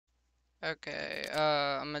Okay,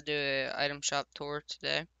 I'm gonna do a item shop tour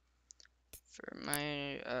today for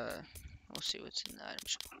my, we'll see what's in the item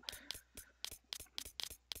shop.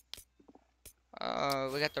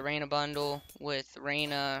 We got the Reina bundle with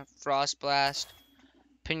Reina, Frost Blast,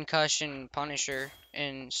 Pincushion, Punisher,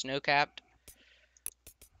 and Snowcapped.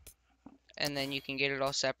 And then you can get it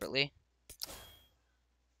all separately.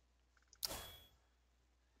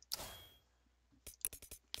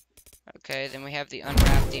 Okay, then we have the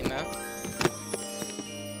Unwrapped emote.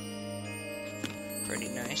 Pretty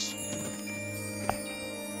nice.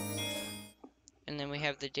 And then we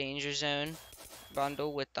have the Danger Zone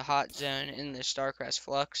bundle with the Hot Zone and the Starcrest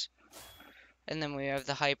Flux. And then we have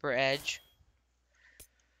the Hyper Edge.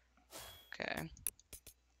 Okay.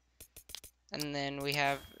 And then we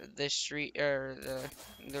have the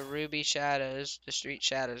the Ruby Shadows, the Street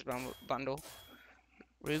Shadows bundle.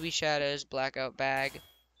 Ruby Shadows, Blackout Bag,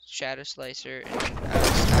 Shadow Slicer, and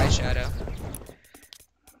Sky Shadow.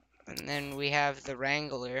 And then we have the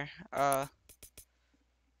Wrangler.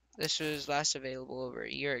 This was last available over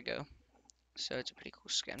a year ago, so it's a pretty cool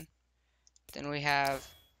skin. Then we have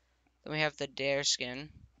the Dare skin.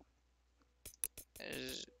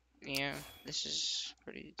 Yeah, this is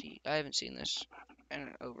pretty deep. I haven't seen this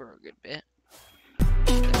in over a good bit.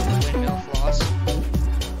 Then the Windmill Floss.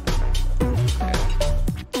 Okay.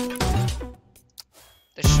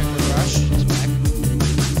 The Sugar Rush is back.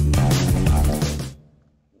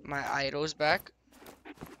 My Idol's back.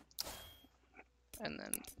 And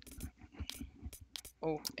then,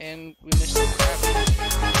 oh, and we missed the crab.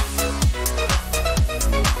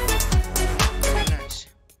 Very nice.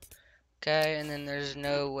 Okay, and then there's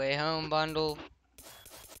No Way Home bundle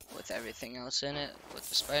with everything else in it, with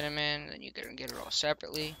the Spider-Man. Then you can get it all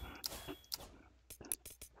separately.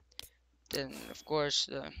 Then, of course,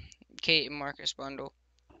 the Kate and Marcus bundle.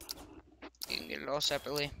 You can get it all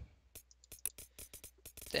separately.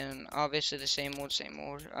 Then, obviously, the same old.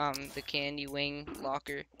 The Candy Wing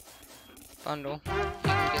Locker bundle. You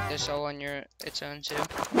can get this all on its own too.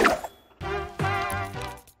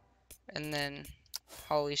 And then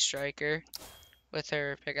Holly Striker with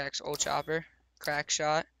her Pickaxe Old Chopper, Crack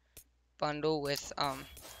Shot bundle with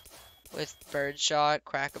Bird Shot,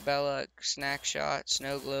 Crackabella, Snack Shot,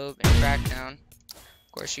 Snow Globe, and Crackdown.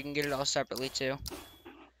 Of course, you can get it all separately too.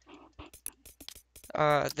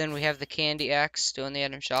 Then we have the Candy Axe still in the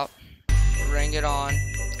item shop. Ring It On,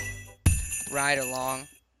 Ride Along,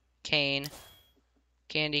 Cane,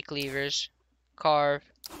 Candy Cleavers, Carve,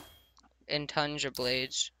 and Tundra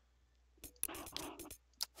Blades.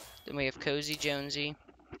 Then we have Cozy Jonesy,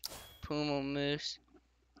 Puma Moose,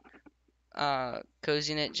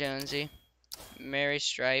 Cozy Knit Jonesy, Mary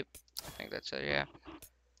Stripe, I think that's it, yeah.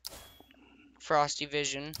 Frosty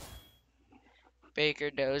Vision, Baker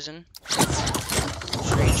Dozen,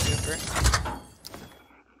 Strange Trooper,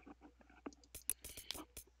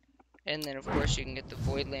 and then of course you can get the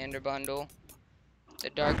Voidlander bundle, the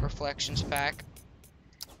Dark Reflections pack,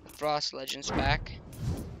 the Frost Legends pack,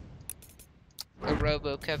 the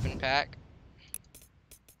Robo Kevin pack,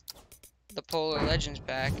 the Polar Legends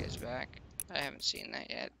pack is back. I haven't seen that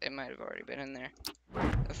yet. It might have already been in there.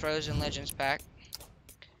 The Frozen Legends pack,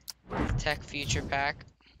 the Tech Future pack,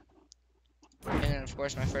 and then of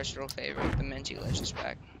course my first real favorite, the Minty Legends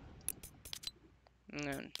pack. And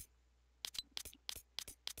then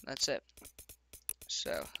that's it.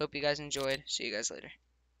 So, hope you guys enjoyed. See you guys later.